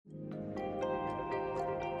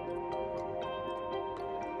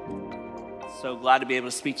So glad to be able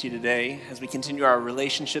to speak to you today as we continue our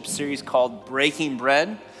relationship series called Breaking Bread.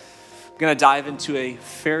 I'm going to dive into a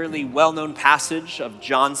fairly well-known passage of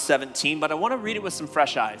John 17, but I want to read it with some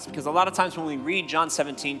fresh eyes because a lot of times when we read John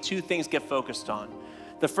 17, two things get focused on.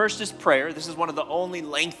 The first is prayer. This is one of the only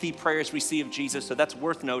lengthy prayers we see of Jesus, so that's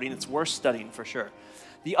worth noting. It's worth studying for sure.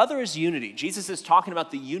 The other is unity. Jesus is talking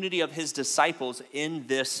about the unity of his disciples in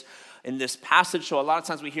this passage. So a lot of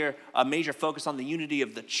times we hear a major focus on the unity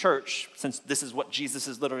of the church, since this is what Jesus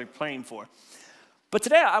is literally praying for. But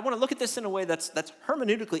today I want to look at this in a way that's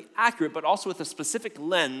hermeneutically accurate, but also with a specific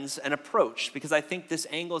lens and approach, because I think this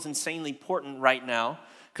angle is insanely important right now,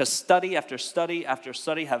 because study after study after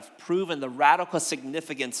study have proven the radical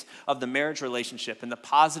significance of the marriage relationship and the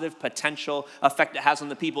positive potential effect it has on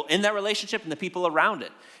the people in that relationship and the people around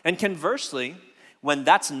it. And conversely, when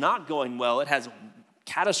that's not going well, it has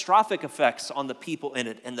catastrophic effects on the people in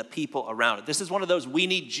it and the people around it. This is one of those we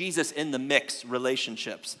need Jesus in the mix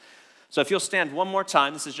relationships. So if you'll stand one more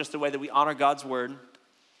time, this is just the way that we honor God's word,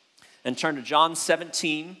 and turn to John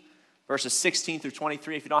 17, verses 16 through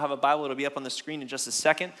 23. If you don't have a Bible, it'll be up on the screen in just a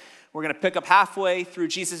second. We're going to pick up halfway through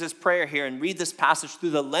Jesus' prayer here and read this passage through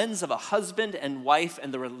the lens of a husband and wife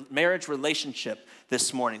and the marriage relationship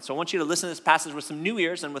this morning. So I want you to listen to this passage with some new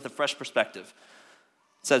ears and with a fresh perspective.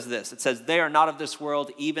 It says this, it says, "They are not of this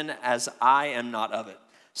world, even as I am not of it.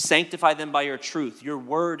 Sanctify them by your truth. Your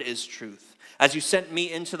word is truth. As you sent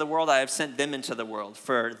me into the world, I have sent them into the world.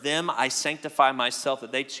 For them I sanctify myself,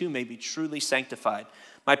 that they too may be truly sanctified.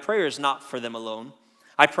 My prayer is not for them alone.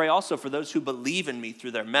 I pray also for those who believe in me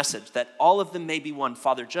through their message, that all of them may be one.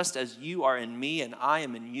 Father, just as you are in me and I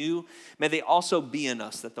am in you, may they also be in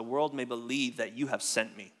us, that the world may believe that you have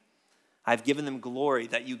sent me. I have given them glory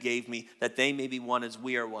that you gave me, that they may be one as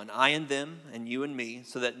we are one, I and them and you and me,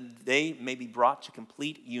 so that they may be brought to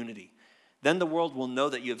complete unity. Then the world will know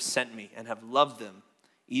that you have sent me and have loved them,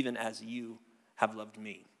 even as you have loved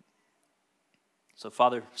me." So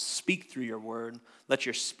Father, speak through your word. Let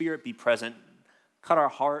your spirit be present. Cut our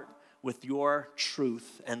heart with your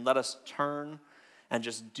truth and let us turn and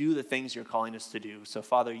just do the things you're calling us to do. So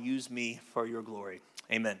Father, use me for your glory.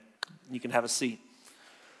 Amen. You can have a seat.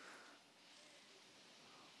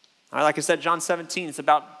 All right, like I said, John 17, it's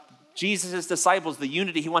about Jesus' disciples, the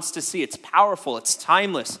unity he wants to see. It's powerful, it's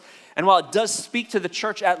timeless. And while it does speak to the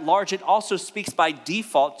church at large, it also speaks by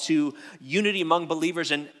default to unity among believers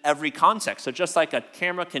in every context. So just like a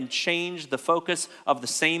camera can change the focus of the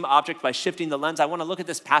same object by shifting the lens, I want to look at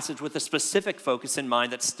this passage with a specific focus in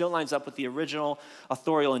mind that still lines up with the original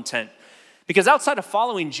authorial intent. Because outside of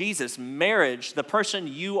following Jesus, marriage, the person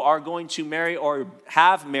you are going to marry or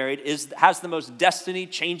have married, has the most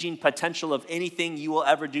destiny-changing potential of anything you will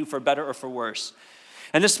ever do for better or for worse.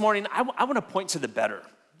 And this morning, I want to point to the better.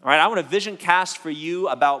 All right, I want to vision cast for you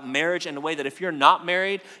about marriage in a way that if you're not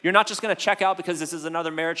married, you're not just going to check out because this is another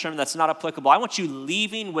marriage term that's not applicable. I want you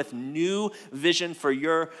leaving with new vision for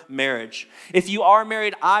your marriage. If you are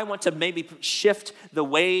married, I want to maybe shift the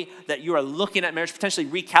way that you are looking at marriage, potentially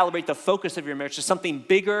recalibrate the focus of your marriage to something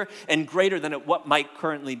bigger and greater than what might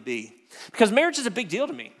currently be. Because marriage is a big deal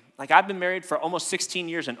to me. Like, I've been married for almost 16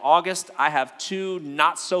 years in August. I have two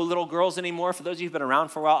not so little girls anymore. For those of you who've been around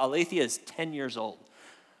for a while, Alethea is 10 years old.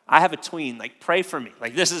 I have a tween. Like, pray for me.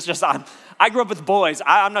 Like, this is just, I grew up with boys.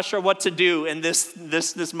 I'm not sure what to do in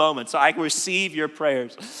this moment. So I receive your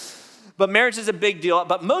prayers. But marriage is a big deal.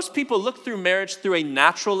 But most people look through marriage through a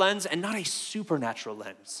natural lens and not a supernatural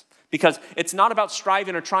lens. Because it's not about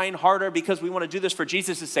striving or trying harder because we want to do this for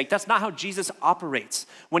Jesus' sake. That's not how Jesus operates.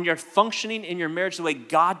 When you're functioning in your marriage the way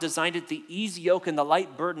God designed it, the easy yoke and the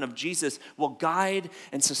light burden of Jesus will guide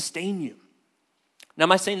and sustain you. Now,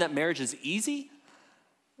 am I saying that marriage is easy?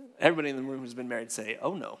 Everybody in the room who's been married say,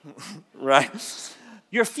 oh no, right?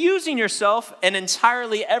 You're fusing yourself and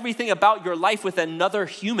entirely everything about your life with another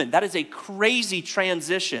human. That is a crazy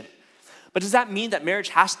transition. But does that mean that marriage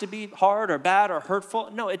has to be hard or bad or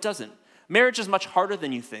hurtful? No, it doesn't. Marriage is much harder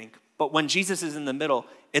than you think. But when Jesus is in the middle,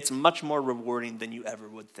 it's much more rewarding than you ever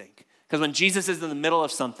would think. Because when Jesus is in the middle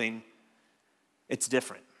of something, it's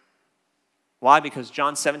different. Why? Because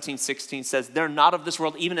John 17:16 says, "They're not of this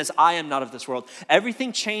world, even as I am not of this world."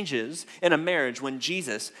 Everything changes in a marriage when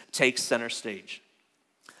Jesus takes center stage.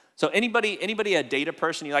 So anybody a data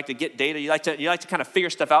person? You like to get data? You like to kind of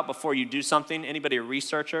figure stuff out before you do something? Anybody a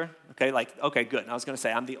researcher? Okay, good. I was going to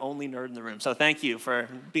say I'm the only nerd in the room, so thank you for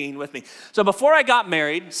being with me. So before I got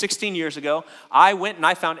married 16 years ago, I went and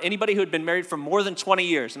I found anybody who had been married for more than 20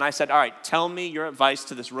 years, and I said, all right, tell me your advice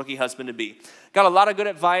to this rookie husband-to-be. Got a lot of good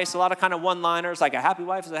advice, a lot of kind of one-liners, like a happy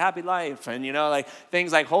wife is a happy life, and like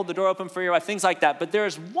things like hold the door open for your wife, things like that. But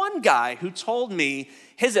there's one guy who told me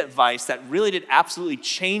his advice that really did absolutely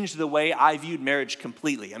change the way I viewed marriage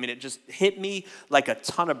completely. I mean, it just hit me like a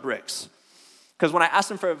ton of bricks. Because when I asked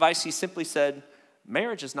him for advice, he simply said,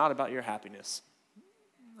 marriage is not about your happiness.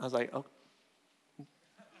 I was like, oh,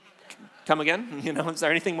 come again? Is there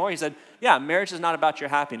anything more? He said, yeah, marriage is not about your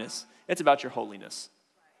happiness. It's about your holiness.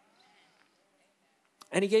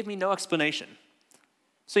 And he gave me no explanation.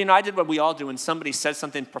 So, I did what we all do when somebody says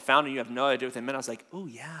something profound and you have no idea what they meant. I was like, oh,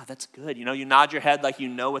 yeah, that's good. You nod your head like you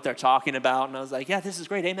know what they're talking about. And I was like, yeah, this is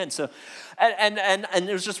great. Amen. So, and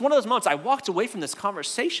it was just one of those moments. I walked away from this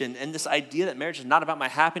conversation, and this idea that marriage is not about my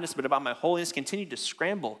happiness, but about my holiness continued to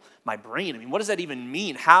scramble my brain. I mean, what does that even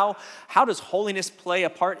mean? How does holiness play a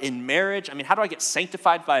part in marriage? I mean, how do I get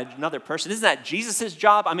sanctified by another person? Isn't that Jesus'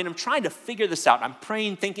 job? I mean, I'm trying to figure this out. I'm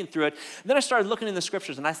praying, thinking through it. And then I started looking in the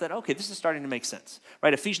scriptures, and I said, okay, this is starting to make sense,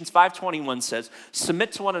 right? Ephesians 5:21 says,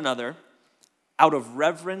 submit to one another out of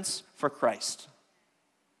reverence for Christ.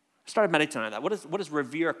 I started meditating on that. What does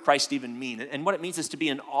revere Christ even mean? And what it means is to be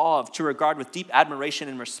in awe of, to regard with deep admiration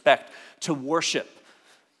and respect, to worship.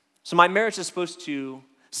 So my marriage is supposed to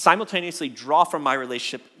simultaneously draw from my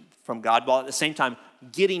relationship from God, while at the same time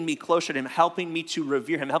getting me closer to Him, helping me to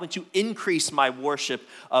revere Him, helping to increase my worship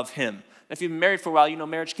of Him. If you've been married for a while,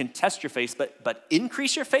 marriage can test your faith, but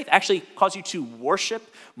increase your faith, actually cause you to worship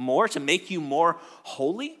more, to make you more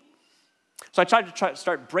holy. So I tried to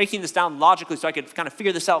start breaking this down logically so I could kind of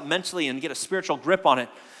figure this out mentally and get a spiritual grip on it.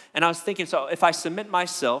 And I was thinking, so if I submit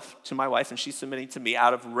myself to my wife and she's submitting to me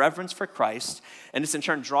out of reverence for Christ, and it's in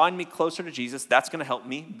turn drawing me closer to Jesus, that's going to help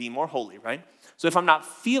me be more holy, right? So if I'm not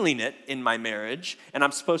feeling it in my marriage, and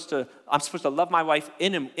I'm supposed to love my wife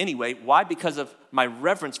in any way, why? Because of my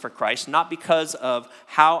reverence for Christ, not because of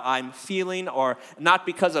how I'm feeling, or not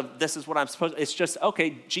because of this is what I'm supposed to. It's just,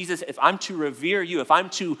 okay, Jesus, if I'm to revere you, if I'm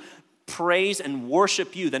to praise and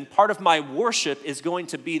worship you, then part of my worship is going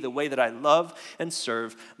to be the way that I love and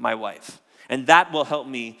serve my wife. And that will help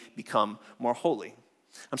me become more holy.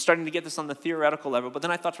 I'm starting to get this on the theoretical level, but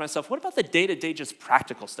then I thought to myself, what about the day-to-day just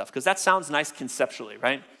practical stuff? Because that sounds nice conceptually,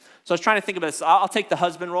 right? So I was trying to think about this. I'll take the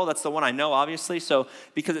husband role. That's the one I know, obviously. So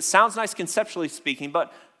because it sounds nice conceptually speaking,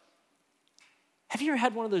 but have you ever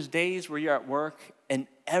had one of those days where you're at work and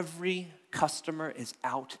every customer is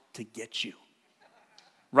out to get you?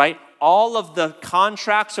 Right? All of the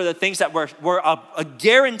contracts or the things that were a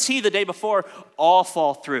guarantee the day before all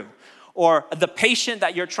fall through. Or the patient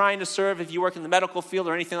that you're trying to serve, if you work in the medical field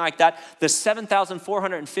or anything like that, the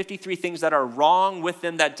 7,453 things that are wrong with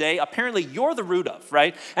them that day, apparently you're the root of,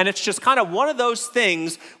 right? And it's just kind of one of those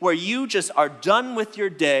things where you just are done with your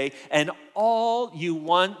day and all you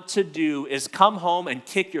want to do is come home and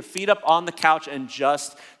kick your feet up on the couch and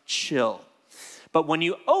just chill. But when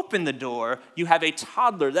you open the door, you have a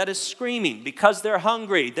toddler that is screaming because they're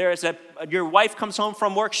hungry. Your wife comes home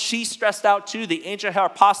from work, she's stressed out too. The angel hair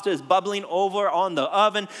pasta is bubbling over on the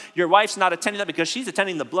oven. Your wife's not attending that because she's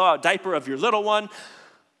attending the blowout diaper of your little one.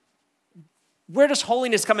 Where does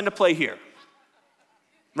holiness come into play here?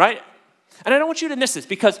 Right? And I don't want you to miss this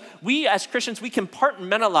because we as Christians, we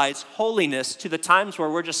compartmentalize holiness to the times where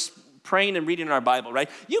we're just praying and reading our Bible, right?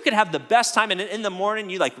 You could have the best time, and in the morning,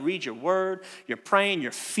 you read your word, you're praying,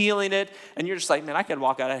 you're feeling it, and you're just like, man, I could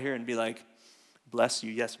walk out of here and be like, bless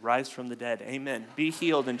you, yes, rise from the dead, amen. Be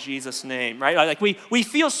healed in Jesus' name, right? We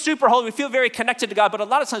feel super holy, we feel very connected to God, but a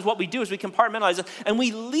lot of times what we do is we compartmentalize it, and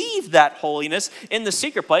we leave that holiness in the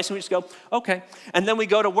secret place, and we just go, okay. And then we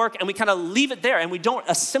go to work, and we kind of leave it there, and we don't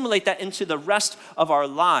assimilate that into the rest of our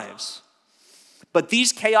lives. But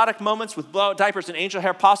these chaotic moments with blowout diapers and angel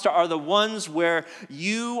hair pasta are the ones where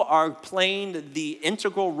you are playing the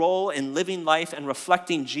integral role in living life and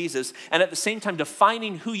reflecting Jesus, and at the same time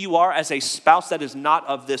defining who you are as a spouse that is not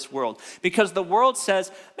of this world. Because the world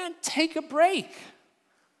says, man, take a break.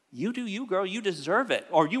 You do you, girl, you deserve it.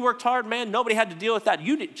 Or you worked hard, man, nobody had to deal with that.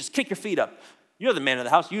 Just kick your feet up. You're the man of the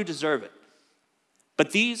house, you deserve it.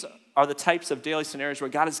 But these are the types of daily scenarios where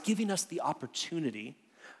God is giving us the opportunity.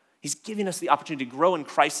 He's giving us the opportunity to grow in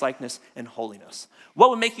Christ-likeness and holiness.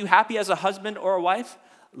 What would make you happy as a husband or a wife?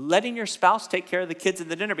 Letting your spouse take care of the kids at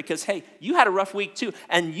the dinner because, hey, you had a rough week too,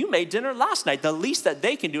 and you made dinner last night. The least that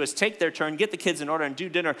they can do is take their turn, get the kids in order, and do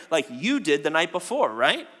dinner like you did the night before,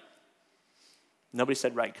 right? Nobody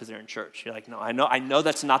said right because they're in church. You're like, no, I know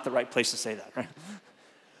that's not the right place to say that, right?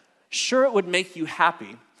 Sure, it would make you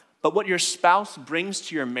happy, but what your spouse brings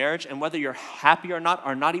to your marriage and whether you're happy or not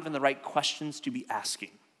are not even the right questions to be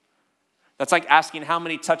asking. That's like asking how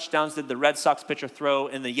many touchdowns did the Red Sox pitcher throw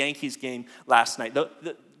in the Yankees game last night.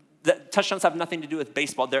 The touchdowns have nothing to do with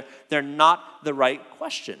baseball. They're not the right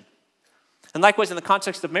question. And likewise, in the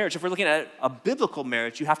context of marriage, if we're looking at a biblical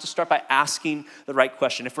marriage, you have to start by asking the right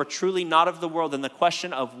question. If we're truly not of the world, then the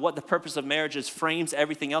question of what the purpose of marriage is frames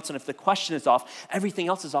everything else. And if the question is off, everything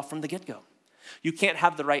else is off from the get-go. You can't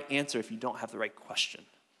have the right answer if you don't have the right question.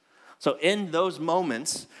 So in those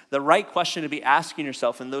moments, the right question to be asking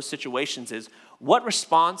yourself in those situations is, what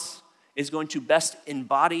response is going to best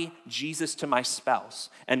embody Jesus to my spouse?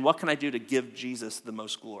 And what can I do to give Jesus the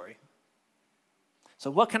most glory? So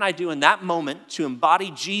what can I do in that moment to embody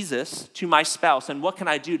Jesus to my spouse? And what can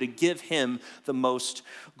I do to give him the most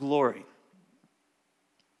glory?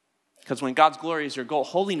 Because when God's glory is your goal,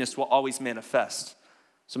 holiness will always manifest.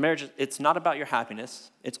 So marriage, it's not about your happiness.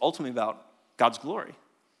 It's ultimately about God's glory.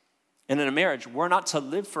 And in a marriage, we're not to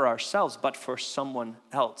live for ourselves, but for someone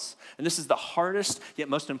else. And this is the hardest yet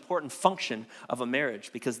most important function of a marriage,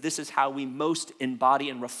 because this is how we most embody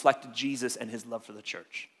and reflect Jesus and his love for the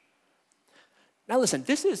church. Now listen,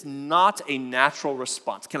 this is not a natural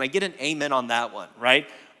response. Can I get an amen on that one, right?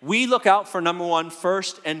 We look out for number one,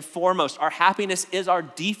 first and foremost. Our happiness is our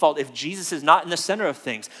default if Jesus is not in the center of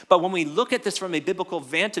things. But when we look at this from a biblical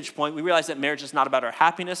vantage point, we realize that marriage is not about our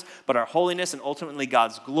happiness, but our holiness and ultimately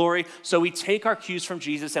God's glory. So we take our cues from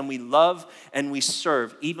Jesus and we love and we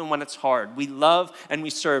serve even when it's hard. We love and we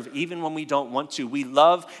serve even when we don't want to. We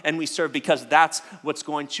love and we serve because that's what's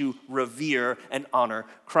going to revere and honor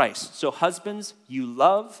Christ. So husbands, you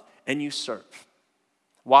love and you serve.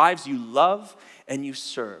 Wives, you love and you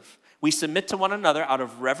serve. We submit to one another out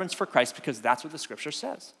of reverence for Christ because that's what the scripture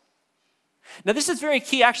says. Now, this is very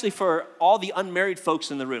key actually for all the unmarried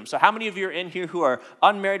folks in the room. So how many of you are in here who are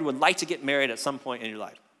unmarried, would like to get married at some point in your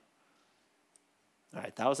life? All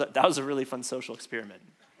right, that was a really fun social experiment.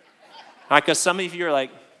 All right, because some of you are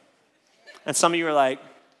like, and some of you are like,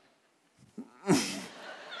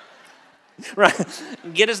 right?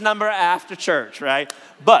 Get his number after church, right?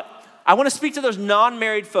 But I want to speak to those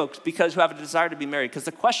non-married folks who have a desire to be married, because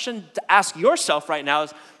the question to ask yourself right now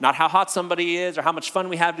is not how hot somebody is or how much fun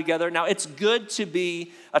we have together. Now, it's good to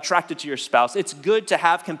be attracted to your spouse. It's good to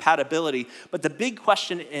have compatibility. But the big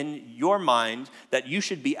question in your mind that you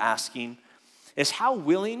should be asking is, how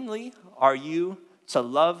willingly are you to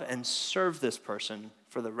love and serve this person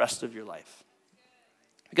for the rest of your life?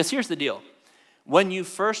 Because here's the deal. When you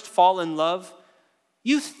first fall in love,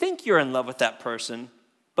 you think you're in love with that person,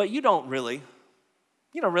 but you don't really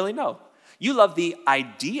know. You love the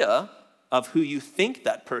idea of who you think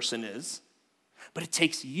that person is, but it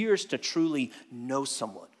takes years to truly know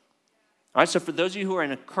someone. All right, so for those of you who are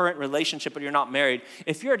in a current relationship but you're not married,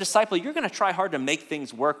 if you're a disciple, you're going to try hard to make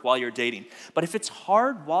things work while you're dating. But if it's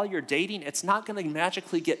hard while you're dating, it's not going to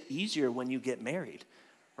magically get easier when you get married,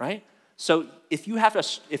 right? So if you have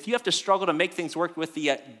to struggle to make things work with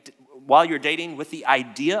while you're dating with the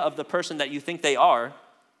idea of the person that you think they are,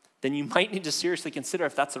 then you might need to seriously consider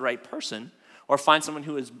if that's the right person, or find someone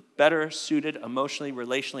who is better suited emotionally,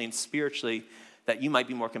 relationally, and spiritually that you might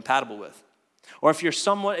be more compatible with. Or if you're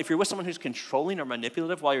with someone who's controlling or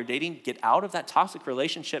manipulative while you're dating, get out of that toxic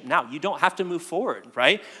relationship now. You don't have to move forward,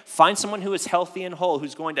 right? Find someone who is healthy and whole,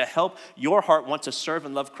 who's going to help your heart want to serve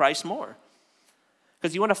and love Christ more.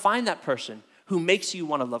 Because you want to find that person who makes you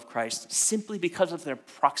want to love Christ simply because of their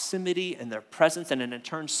proximity and their presence, and in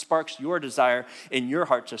turn sparks your desire in your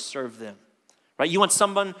heart to serve them. Right? You want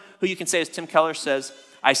someone who you can say, as Tim Keller says,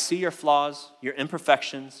 I see your flaws, your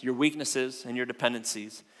imperfections, your weaknesses, and your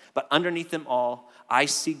dependencies, but underneath them all, I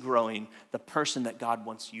see growing the person that God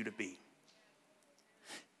wants you to be.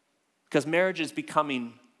 Because marriage is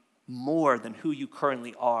becoming more than who you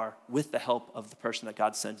currently are with the help of the person that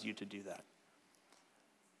God sends you to do that.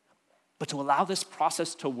 But to allow this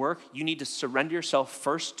process to work, you need to surrender yourself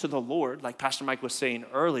first to the Lord, like Pastor Mike was saying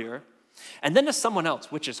earlier, and then to someone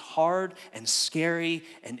else, which is hard and scary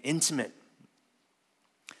and intimate.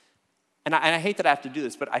 And I hate that I have to do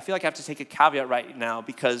this, but I feel like I have to take a caveat right now,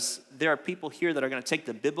 because there are people here that are going to take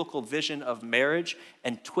the biblical vision of marriage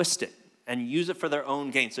and twist it and use it for their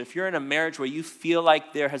own gain. So if you're in a marriage where you feel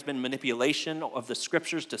like there has been manipulation of the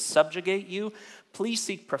scriptures to subjugate you, please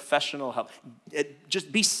seek professional help.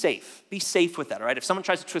 Just be safe. Be safe with that, all right? If someone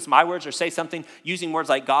tries to twist my words or say something using words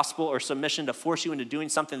like gospel or submission to force you into doing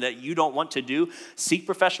something that you don't want to do, seek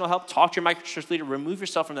professional help. Talk to your microchurch leader. Remove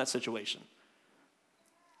yourself from that situation.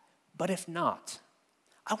 But if not,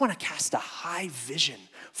 I want to cast a high vision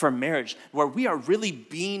for marriage where we are really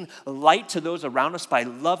being light to those around us by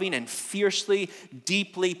loving and fiercely,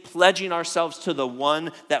 deeply pledging ourselves to the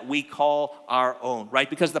one that we call our own, right?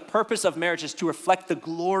 Because the purpose of marriage is to reflect the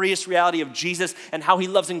glorious reality of Jesus and how he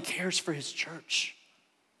loves and cares for his church.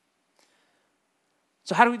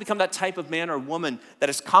 So how do we become that type of man or woman that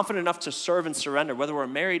is confident enough to serve and surrender, whether we're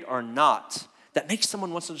married or not, that makes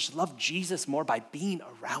someone want to just love Jesus more by being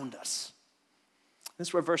around us? This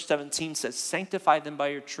is where verse 17 says, sanctify them by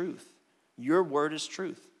your truth. Your word is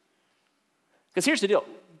truth. Because here's the deal.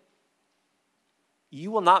 You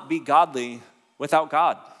will not be godly without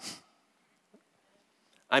God.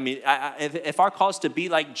 I mean, if our call is to be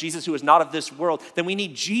like Jesus, who is not of this world, then we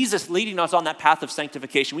need Jesus leading us on that path of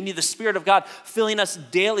sanctification. We need the Spirit of God filling us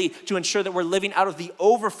daily to ensure that we're living out of the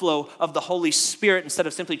overflow of the Holy Spirit instead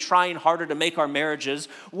of simply trying harder to make our marriages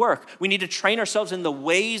work. We need to train ourselves in the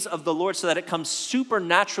ways of the Lord so that it comes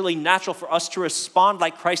supernaturally natural for us to respond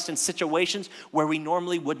like Christ in situations where we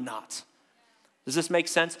normally would not. Does this make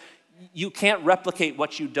sense? You can't replicate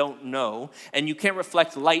what you don't know, and you can't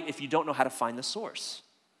reflect light if you don't know how to find the source.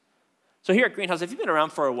 So here at Greenhouse, if you've been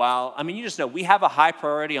around for a while, I mean, you just know we have a high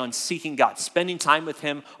priority on seeking God, spending time with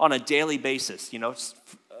him on a daily basis. You know, 2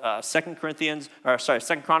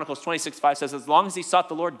 Chronicles 26:5 says, as long as he sought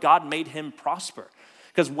the Lord, God made him prosper.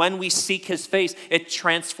 Because when we seek his face, it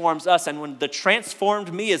transforms us. And when the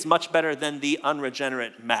transformed me is much better than the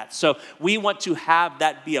unregenerate Matt. So we want to have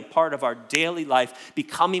that be a part of our daily life,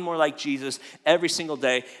 becoming more like Jesus every single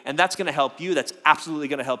day. And that's going to help you. That's absolutely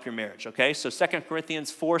going to help your marriage, okay? So 2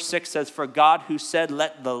 Corinthians 4:6 says, for God who said,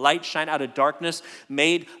 let the light shine out of darkness,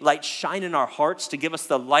 made light shine in our hearts to give us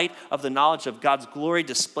the light of the knowledge of God's glory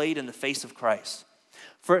displayed in the face of Christ.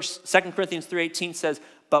 2 Corinthians 3:18 says,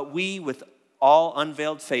 but we with all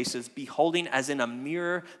unveiled faces, beholding as in a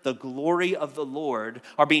mirror the glory of the Lord,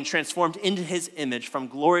 are being transformed into his image from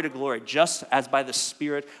glory to glory, just as by the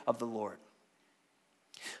Spirit of the Lord.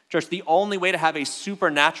 Church, the only way to have a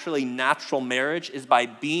supernaturally natural marriage is by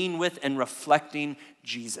being with and reflecting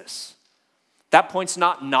Jesus. That point's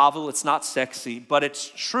not novel, it's not sexy, but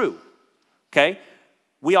it's true, okay?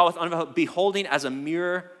 We all beholding as a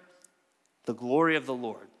mirror the glory of the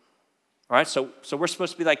Lord. All right, so we're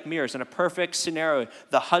supposed to be like mirrors. In a perfect scenario,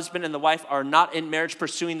 the husband and the wife are not in marriage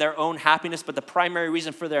pursuing their own happiness, but the primary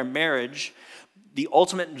reason for their marriage, the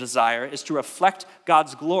ultimate desire, is to reflect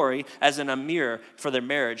God's glory as in a mirror for their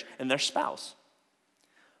marriage and their spouse.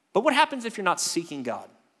 But what happens if you're not seeking God?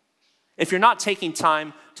 If you're not taking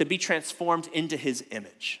time to be transformed into his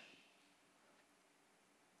image?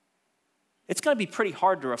 It's going to be pretty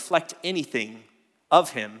hard to reflect anything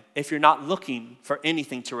of him if you're not looking for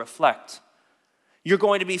anything to reflect. You're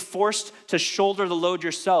going to be forced to shoulder the load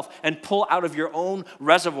yourself and pull out of your own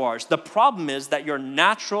reservoirs. The problem is that your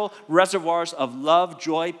natural reservoirs of love,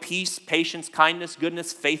 joy, peace, patience, kindness,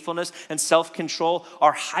 goodness, faithfulness, and self-control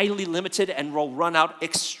are highly limited and will run out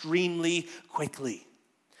extremely quickly.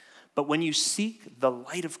 But when you seek the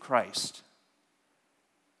light of Christ,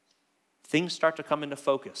 things start to come into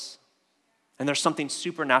focus, and there's something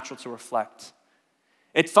supernatural to reflect.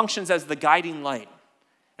 It functions as the guiding light.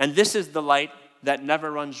 And this is the light that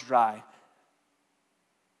never runs dry.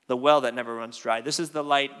 The well that never runs dry. This is the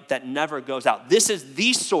light that never goes out. This is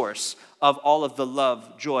the source of all of the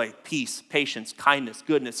love, joy, peace, patience, kindness,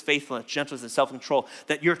 goodness, faithfulness, gentleness, and self-control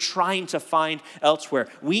that you're trying to find elsewhere.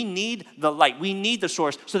 We need the light. We need the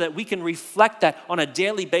source so that we can reflect that on a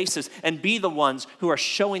daily basis and be the ones who are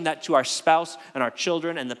showing that to our spouse and our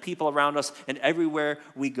children and the people around us and everywhere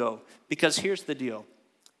we go. Because here's the deal.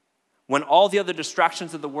 When all the other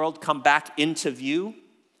distractions of the world come back into view,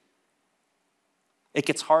 it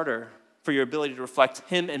gets harder for your ability to reflect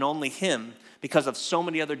him and only him because of so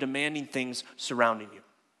many other demanding things surrounding you.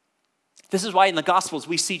 This is why in the Gospels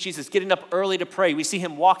we see Jesus getting up early to pray. We see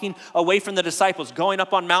him walking away from the disciples, going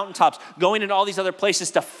up on mountaintops, going in all these other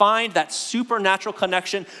places to find that supernatural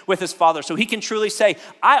connection with his Father. So he can truly say,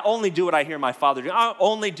 I only do what I hear my Father do. I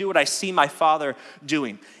only do what I see my Father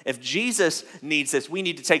doing. If Jesus needs this, we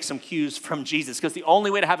need to take some cues from Jesus, because the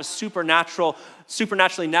only way to have a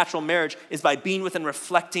supernaturally natural marriage is by being with and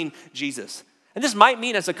reflecting Jesus. And this might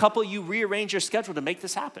mean as a couple you rearrange your schedule to make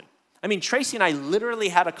this happen. I mean, Tracy and I literally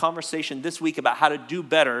had a conversation this week about how to do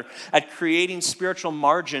better at creating spiritual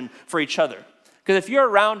margin for each other. Because if you're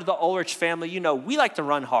around the Ulrich family, you know we like to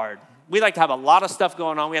run hard. We like to have a lot of stuff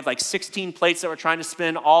going on. We have like 16 plates that we're trying to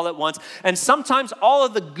spin all at once. And sometimes all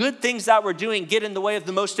of the good things that we're doing get in the way of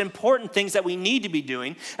the most important things that we need to be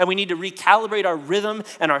doing. And we need to recalibrate our rhythm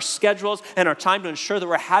and our schedules and our time to ensure that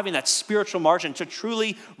we're having that spiritual margin to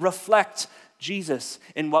truly reflect Jesus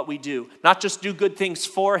in what we do. Not just do good things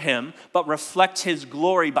for him, but reflect his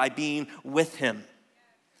glory by being with him.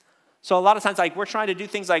 So a lot of times, like, we're trying to do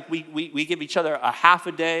things like we give each other a half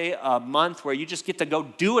a day, a month, where you just get to go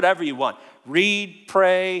do whatever you want. Read,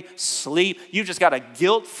 pray, sleep. You just got a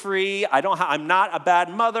guilt-free. I'm not a bad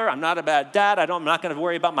mother. I'm not a bad dad. I'm not going to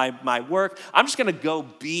worry about my work. I'm just going to go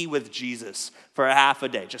be with Jesus for a half a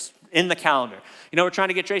day, just in the calendar. You know, we're trying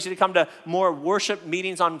to get Tracy to come to more worship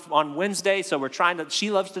meetings on Wednesday. So she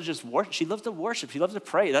loves to just worship. She loves to worship. She loves to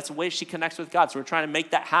pray. That's the way she connects with God. So we're trying to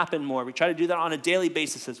make that happen more. We try to do that on a daily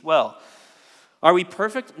basis as well. Are we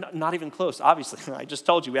perfect? Not even close, obviously. I just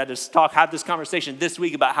told you we had to have this conversation this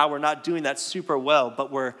week about how we're not doing that super well, but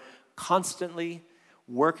we're constantly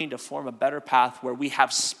working to form a better path where we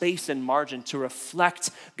have space and margin to reflect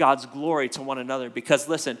God's glory to one another. Because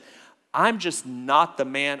listen, I'm just not the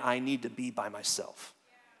man I need to be by myself.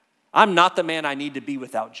 I'm not the man I need to be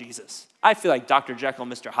without Jesus. I feel like Dr. Jekyll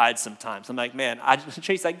and Mr. Hyde sometimes. I'm like, man,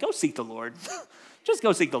 Chase, like, go seek the Lord. Just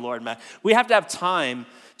go seek the Lord, man. We have to have time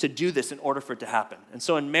to do this in order for it to happen. And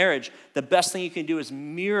so in marriage, the best thing you can do is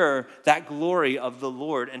mirror that glory of the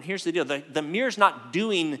Lord. And here's the deal. The mirror's not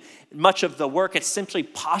doing much of the work. It's simply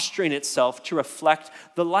posturing itself to reflect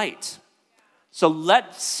the light. So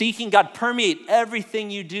let seeking God permeate everything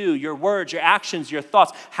you do, your words, your actions, your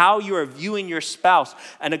thoughts, how you are viewing your spouse.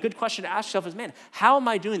 And a good question to ask yourself is, man, how am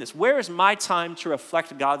I doing this? Where is my time to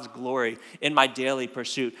reflect God's glory in my daily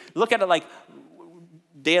pursuit? Look at it like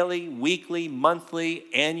daily, weekly, monthly,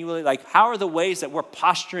 annually. Like, how are the ways that we're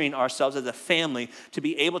posturing ourselves as a family to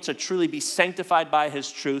be able to truly be sanctified by his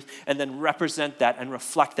truth and then represent that and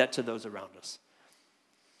reflect that to those around us?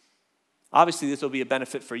 Obviously, this will be a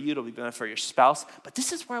benefit for you. It'll be a benefit for your spouse. But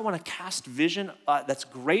this is where I want to cast vision that's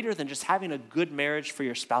greater than just having a good marriage for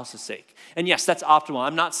your spouse's sake. And yes, that's optimal.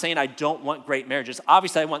 I'm not saying I don't want great marriages.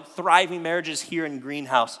 Obviously, I want thriving marriages here in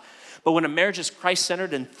Greenhouse. But when a marriage is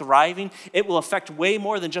Christ-centered and thriving, it will affect way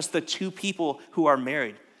more than just the two people who are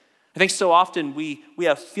married. I think so often we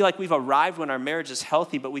feel like we've arrived when our marriage is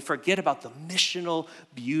healthy, but we forget about the missional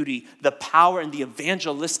beauty, the power and the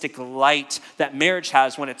evangelistic light that marriage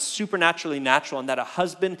has when it's supernaturally natural and that a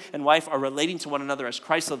husband and wife are relating to one another as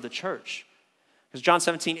Christ loved the church. Because John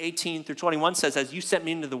 17:18-21 says, as you sent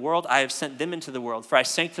me into the world, I have sent them into the world. For I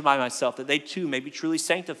sanctify myself, that they too may be truly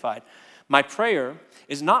sanctified. My prayer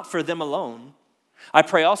is not for them alone. I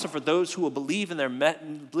pray also for those who will believe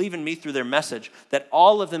in me through their message, that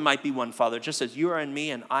all of them might be one, Father, just as you are in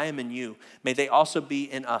me and I am in you. May they also be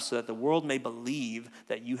in us, so that the world may believe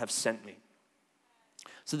that you have sent me.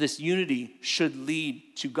 So this unity should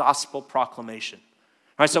lead to gospel proclamation.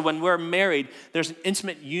 All right, so when we're married, there's an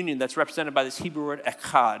intimate union that's represented by this Hebrew word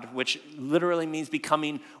echad, which literally means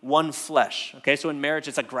becoming one flesh. Okay, so in marriage,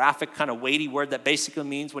 it's a graphic, kind of weighty word that basically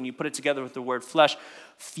means, when you put it together with the word flesh,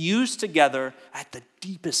 fused together at the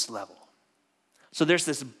deepest level. So there's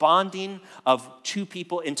this bonding of two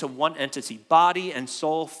people into one entity, body and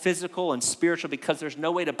soul, physical and spiritual, because there's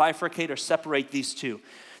no way to bifurcate or separate these two.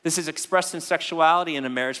 This is expressed in sexuality in a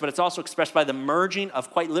marriage, but it's also expressed by the merging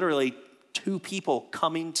of, quite literally, two people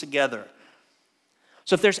coming together.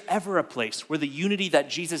 So if there's ever a place where the unity that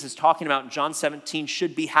Jesus is talking about in John 17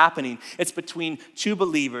 should be happening, it's between two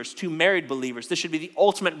believers, two married believers. This should be the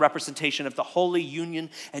ultimate representation of the holy union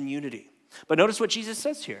and unity. But notice what Jesus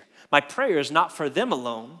says here. My prayer is not for them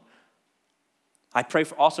alone. I pray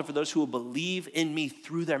also for those who will believe in me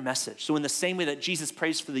through their message. So in the same way that Jesus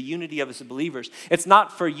prays for the unity of his believers, it's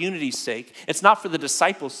not for unity's sake. It's not for the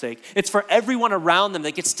disciples' sake. It's for everyone around them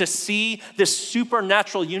that gets to see this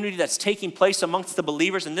supernatural unity that's taking place amongst the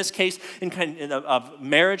believers, in this case, of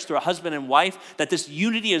marriage through a husband and wife, that this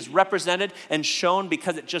unity is represented and shown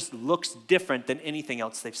because it just looks different than anything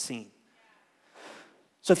else they've seen.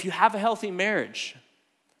 So if you have a healthy marriage,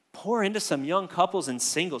 pour into some young couples and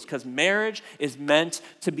singles, because marriage is meant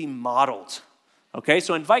to be modeled. Okay,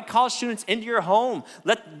 so invite college students into your home.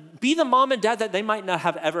 Be the mom and dad that they might not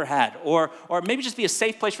have ever had. Or maybe just be a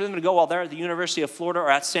safe place for them to go while they're at the University of Florida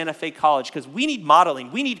or at Santa Fe College, because we need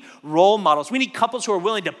modeling. We need role models. We need couples who are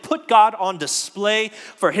willing to put God on display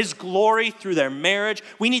for his glory through their marriage.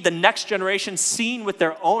 We need the next generation seeing with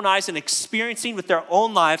their own eyes and experiencing with their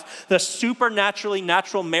own lives the supernaturally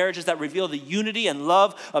natural marriages that reveal the unity and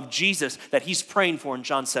love of Jesus that he's praying for in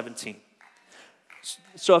John 17.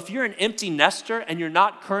 So if you're an empty nester and you're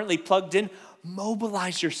not currently plugged in,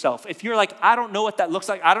 mobilize yourself. If you're like, I don't know what that looks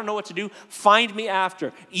like, I don't know what to do, find me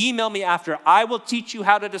after, email me after. I will teach you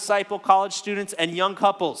how to disciple college students and young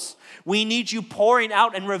couples. We need you pouring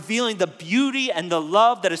out and revealing the beauty and the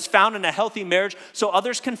love that is found in a healthy marriage so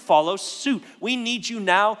others can follow suit. We need you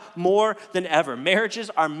now more than ever.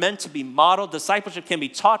 Marriages are meant to be modeled. Discipleship can be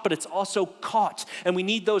taught, but it's also caught. And we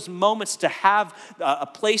need those moments to have a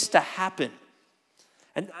place to happen.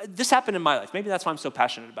 And this happened in my life. Maybe that's why I'm so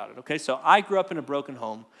passionate about it, okay? So I grew up in a broken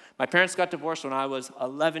home. My parents got divorced when I was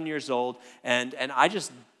 11 years old, and I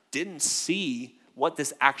just didn't see what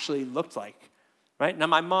this actually looked like, right? Now,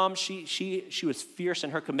 my mom, she was fierce in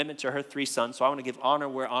her commitment to her 3 sons, so I want to give honor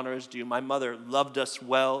where honor is due. My mother loved us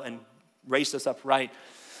well and raised us up right.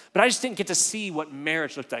 But I just didn't get to see what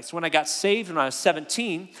marriage looked like. So when I got saved when I was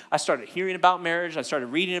 17, I started hearing about marriage. I started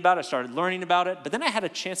reading about it. I started learning about it. But then I had a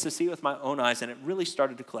chance to see it with my own eyes, and it really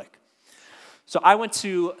started to click. So I went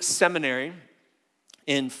to seminary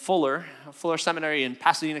in Fuller Seminary in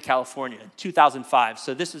Pasadena, California, in 2005.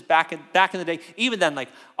 So this is back in the day. Even then, like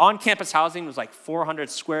on-campus housing was like 400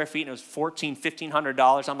 square feet, and it was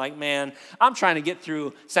 $1,500. I'm like, man, I'm trying to get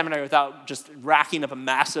through seminary without just racking up a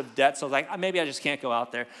massive debt. So I was like, maybe I just can't go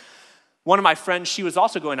out there. One of my friends, she was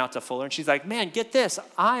also going out to Fuller, and she's like, man, get this.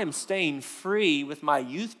 I am staying free with my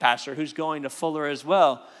youth pastor who's going to Fuller as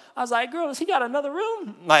well. I was like, girl, has he got another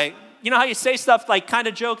room? Like, you know how you say stuff like kind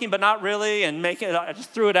of joking, but not really, and I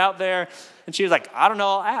just threw it out there. And she was like, I don't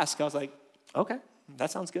know, I'll ask. I was like, okay,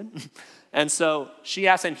 that sounds good. And so she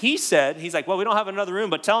asked, and he's like, well, we don't have another room,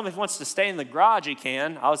 but tell him if he wants to stay in the garage, he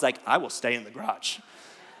can. I was like, I will stay in the garage.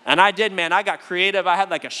 And I did, man. I got creative. I had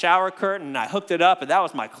like a shower curtain, and I hooked it up, and that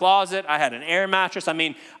was my closet. I had an air mattress. I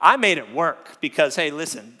mean, I made it work because, hey,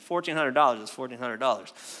 listen, $1,400 is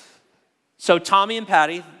 $1,400. So Tommy and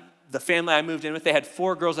Patty, the family I moved in with, they had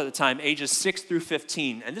 4 girls at the time, ages 6 through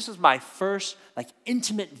 15. And this was my first like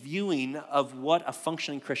intimate viewing of what a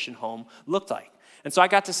functioning Christian home looked like. And so I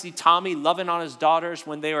got to see Tommy loving on his daughters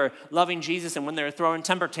when they were loving Jesus and when they were throwing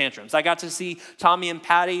temper tantrums. I got to see Tommy and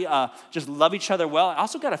Patty just love each other well. I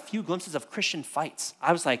also got a few glimpses of Christian fights.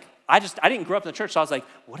 I was like, I didn't grow up in the church, so I was like,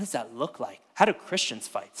 what does that look like? How do Christians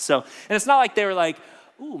fight? So, and it's not like they were like,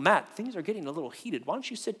 ooh, Matt, things are getting a little heated. Why don't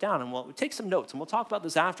you sit down and we'll take some notes and we'll talk about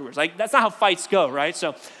this afterwards. Like, that's not how fights go, right?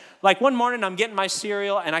 So, like one morning I'm getting my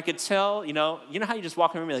cereal and I could tell, you know how you just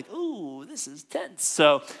walk in the room and you're like, ooh, this is tense.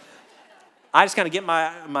 So I just kind of get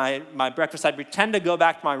my breakfast. I'd pretend to go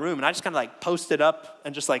back to my room and I just kind of like posted up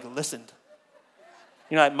and just like listened.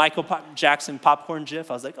 You know, like Michael Jackson popcorn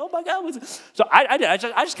gif. I was like, oh my God. So I did. I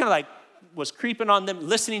just kind of like was creeping on them,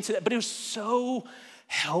 listening to that. But it was so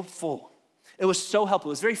helpful. It was so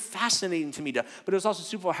helpful. It was very fascinating to me, but it was also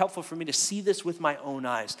super helpful for me to see this with my own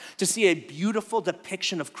eyes, to see a beautiful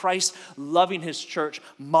depiction of Christ loving his church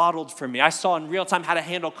modeled for me. I saw in real time how to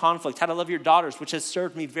handle conflict, how to love your daughters, which has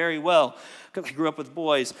served me very well because I grew up with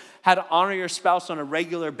boys, how to honor your spouse on a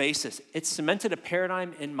regular basis. It cemented a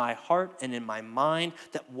paradigm in my heart and in my mind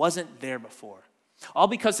that wasn't there before. All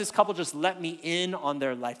because this couple just let me in on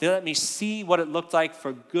their life. They let me see what it looked like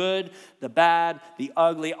for good, the bad, the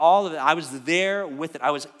ugly, all of it. I was there with it.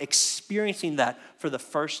 I was experiencing that for the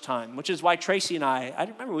first time, which is why Tracy and I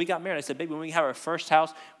remember we got married. I said, baby, when we have our first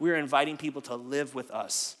house, we were inviting people to live with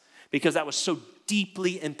us because that was so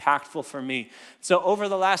deeply impactful for me. So over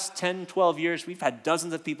the last 10, 12 years, we've had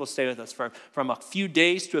dozens of people stay with us from a few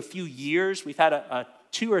days to a few years. We've had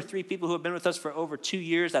 2 or 3 people who have been with us for over 2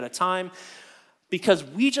 years at a time. Because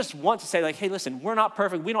we just want to say like, hey, listen, we're not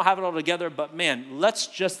perfect. We don't have it all together, but man, let's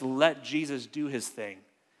just let Jesus do his thing.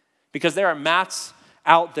 Because there are Matts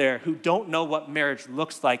out there who don't know what marriage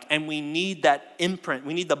looks like, and we need that imprint.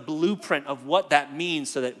 We need the blueprint of what that means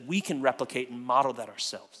so that we can replicate and model that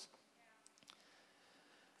ourselves.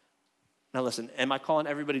 Now listen, am I calling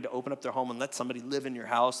everybody to open up their home and let somebody live in your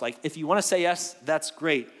house? Like, if you want to say yes, that's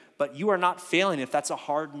great. But you are not failing if that's a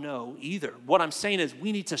hard no either. What I'm saying is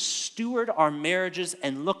we need to steward our marriages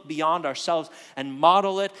and look beyond ourselves and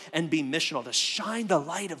model it and be missional, to shine the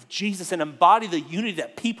light of Jesus and embody the unity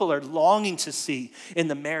that people are longing to see in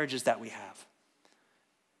the marriages that we have.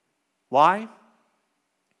 Why?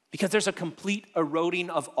 Because there's a complete eroding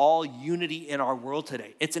of all unity in our world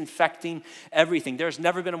today. It's infecting everything. There's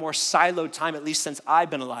never been a more siloed time, at least since I've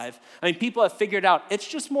been alive. I mean, people have figured out it's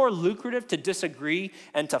just more lucrative to disagree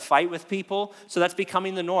and to fight with people, so that's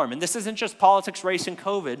becoming the norm. And this isn't just politics, race, and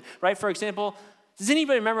COVID, right? For example, does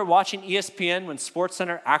anybody remember watching ESPN when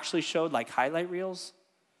SportsCenter actually showed like highlight reels?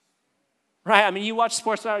 Right, I mean, you watch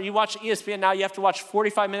SportsCenter, you watch ESPN now, you have to watch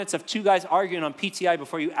 45 minutes of 2 guys arguing on PTI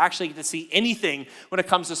before you actually get to see anything when it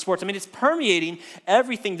comes to sports. I mean, it's permeating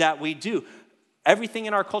everything that we do. Everything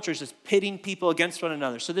in our culture is just pitting people against one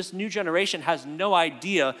another. So this new generation has no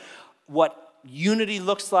idea what unity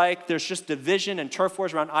looks like. There's just division and turf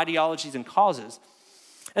wars around ideologies and causes.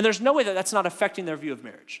 And there's no way that that's not affecting their view of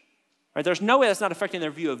marriage. Right? There's no way that's not affecting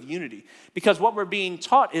their view of unity. Because what we're being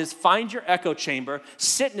taught is find your echo chamber,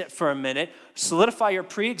 sit in it for a minute, solidify your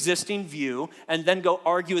pre-existing view, and then go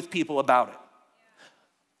argue with people about it.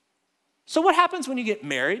 So what happens when you get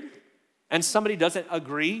married and somebody doesn't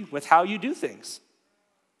agree with how you do things?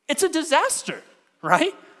 It's a disaster,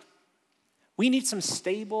 right? We need some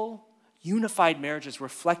stable, unified marriages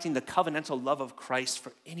reflecting the covenantal love of Christ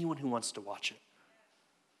for anyone who wants to watch it.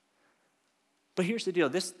 But here's the deal.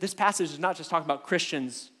 This passage is not just talking about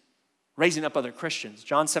Christians raising up other Christians.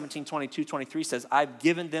 John 17, 22, 23 says, I've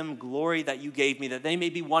given them glory that you gave me, that they may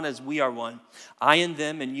be one as we are one, I and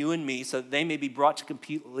them and you and me, so that they may be brought to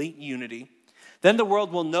complete unity. Then the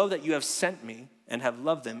world will know that you have sent me and have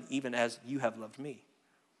loved them even as you have loved me.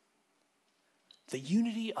 The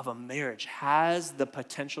unity of a marriage has the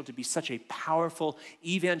potential to be such a powerful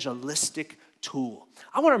evangelistic tool.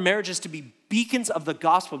 I want our marriages to be beacons of the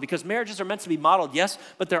gospel because marriages are meant to be modeled, yes,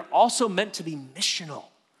 but they're also meant to be missional.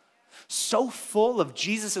 So full of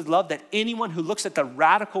Jesus' love that anyone who looks at the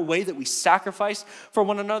radical way that we sacrifice for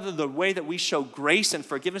one another, the way that we show grace and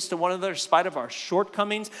forgiveness to one another despite of our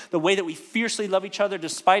shortcomings, the way that we fiercely love each other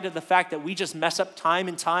despite of the fact that we just mess up time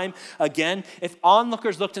and time again, if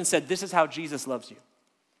onlookers looked and said, this is how Jesus loves you.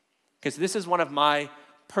 Because this is one of my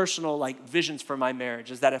personal visions for my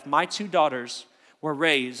marriage, is that if my two daughters were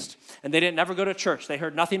raised and they didn't ever go to church, they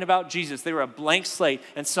heard nothing about Jesus, they were a blank slate,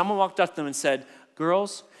 and someone walked up to them and said,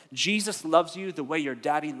 girls, Jesus loves you the way your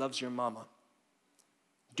daddy loves your mama.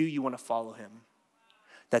 Do you want to follow him?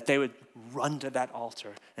 That they would run to that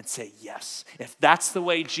altar and say, yes. If that's the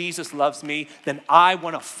way Jesus loves me, then I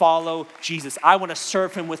want to follow Jesus. I want to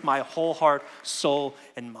serve him with my whole heart, soul,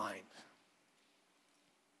 and mind.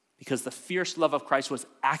 Because the fierce love of Christ was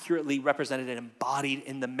accurately represented and embodied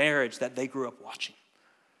in the marriage that they grew up watching.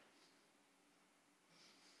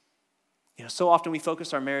 So often we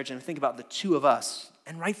focus our marriage and think about the two of us,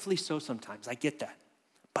 and rightfully so sometimes, I get that.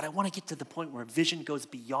 But I want to get to the point where vision goes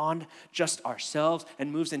beyond just ourselves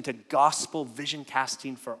and moves into gospel vision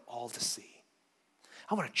casting for all to see.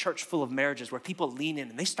 I want a church full of marriages where people lean in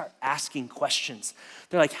and they start asking questions.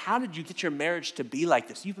 They're like, how did you get your marriage to be like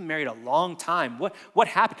this? You've been married a long time. What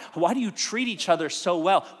happened? Why do you treat each other so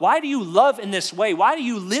well? Why do you love in this way? Why do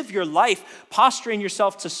you live your life posturing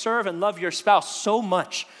yourself to serve and love your spouse so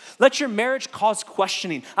much? Let your marriage cause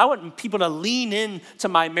questioning. I want people to lean in to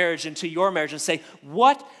my marriage and to your marriage and say,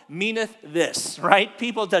 what meaneth this, right?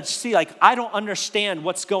 People that see I don't understand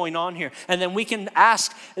what's going on here. And then we can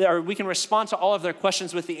ask, or we can respond to all of their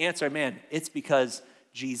questions with the answer, man, it's because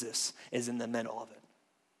Jesus is in the middle of it.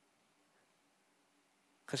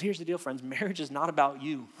 Because here's the deal, friends, marriage is not about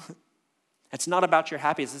you. It's not about your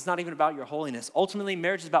happiness. It's not even about your holiness. Ultimately,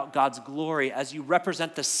 marriage is about God's glory as you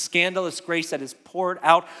represent the scandalous grace that is poured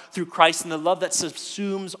out through Christ and the love that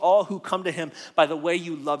subsumes all who come to him by the way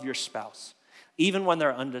you love your spouse, even when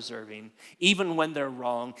they're undeserving, even when they're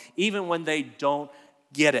wrong, even when they don't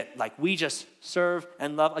get it. We just serve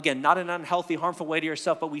and love, again, not in an unhealthy, harmful way to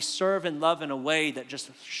yourself, but we serve and love in a way that just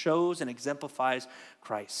shows and exemplifies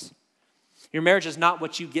Christ. Your marriage is not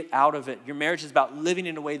what you get out of it. Your marriage is about living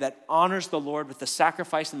in a way that honors the Lord with the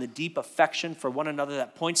sacrifice and the deep affection for one another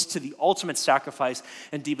that points to the ultimate sacrifice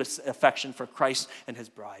and deepest affection for Christ and his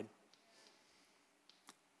bride.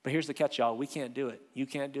 But here's the catch, y'all. We can't do it. You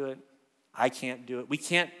can't do it. I can't do it. We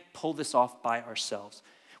can't pull this off by ourselves,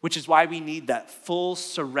 which is why we need that full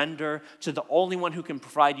surrender to the only one who can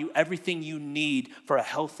provide you everything you need for a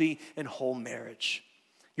healthy and whole marriage.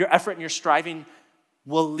 Your effort and your striving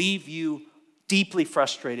will leave you deeply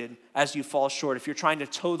frustrated as you fall short if you're trying to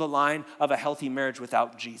toe the line of a healthy marriage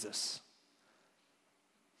without Jesus.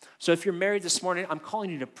 So if you're married this morning, I'm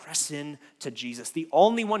calling you to press in to Jesus, the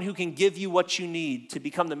only one who can give you what you need to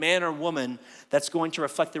become the man or woman that's going to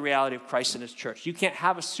reflect the reality of Christ and his church. You can't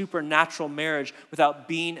have a supernatural marriage without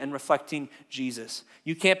being and reflecting Jesus.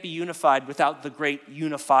 You can't be unified without the great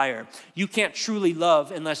unifier. You can't truly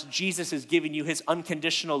love unless Jesus is giving you his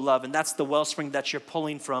unconditional love, and that's the wellspring that you're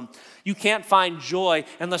pulling from. You can't find joy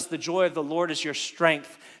unless the joy of the Lord is your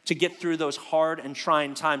strength to get through those hard and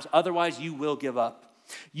trying times. Otherwise, you will give up.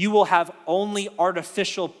 You will have only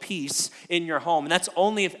artificial peace in your home. And that's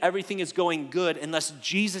only if everything is going good, unless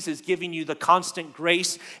Jesus is giving you the constant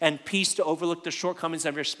grace and peace to overlook the shortcomings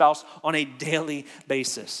of your spouse on a daily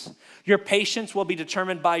basis. Your patience will be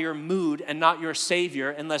determined by your mood and not your Savior,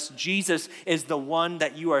 unless Jesus is the one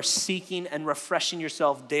that you are seeking and refreshing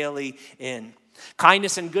yourself daily in.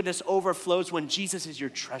 Kindness and goodness overflows when Jesus is your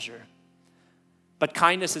treasure. But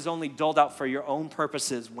kindness is only doled out for your own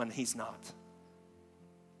purposes when he's not.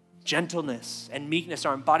 Gentleness and meekness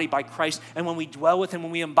are embodied by Christ, and when we dwell with him,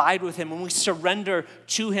 when we abide with him, when we surrender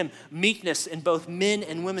to him, meekness in both men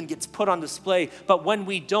and women gets put on display. But when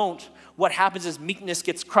we don't, what happens is meekness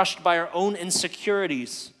gets crushed by our own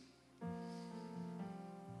insecurities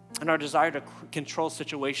and our desire to control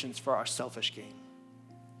situations for our selfish gain.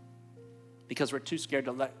 Because we're too scared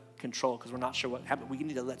to let control, because we're not sure what happened. We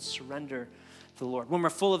need to let surrender to the Lord. When we're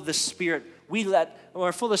full of the Spirit, we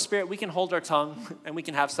can hold our tongue and we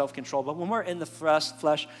can have self-control. But when we're in the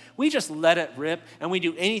flesh, we just let it rip, and we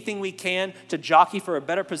do anything we can to jockey for a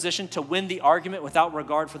better position to win the argument without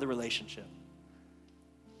regard for the relationship.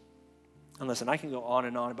 And listen, I can go on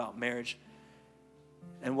and on about marriage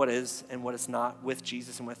and what is and what is not, with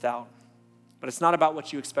Jesus and without. But it's not about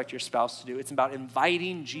what you expect your spouse to do. It's about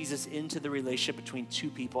inviting Jesus into the relationship between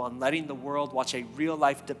two people and letting the world watch a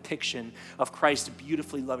real-life depiction of Christ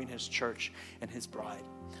beautifully loving his church and his bride.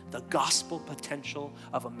 The gospel potential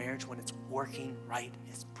of a marriage when it's working right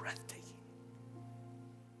is breathtaking.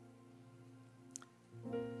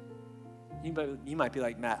 You might be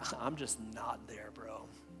like, Matt, I'm just not there, bro.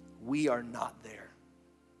 We are not there.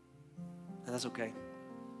 And that's okay.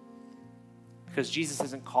 Because Jesus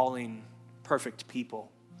isn't calling perfect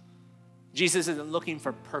people. Jesus isn't looking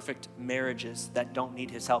for perfect marriages that don't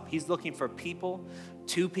need his help. He's looking for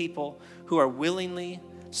two people who are willingly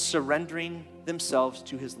surrendering themselves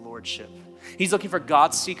to his lordship. He's looking for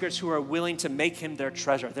God seekers who are willing to make him their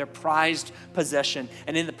treasure, their prized possession.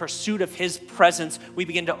 And in the pursuit of his presence, we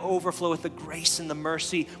begin to overflow with the grace and the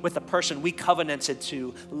mercy with the person we covenanted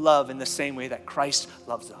to love in the same way that Christ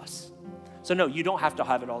loves us. So no, you don't have to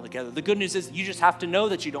have it all together. The good news is you just have to know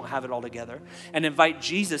that you don't have it all together and invite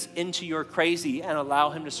Jesus into your crazy and allow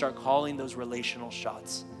him to start calling those relational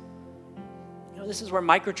shots. This is where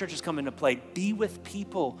microchurches come into play. Be with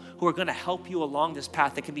people who are going to help you along this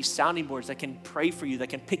path, that can be sounding boards, that can pray for you, that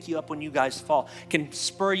can pick you up when you guys fall, can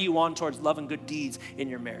spur you on towards love and good deeds in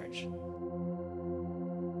your marriage.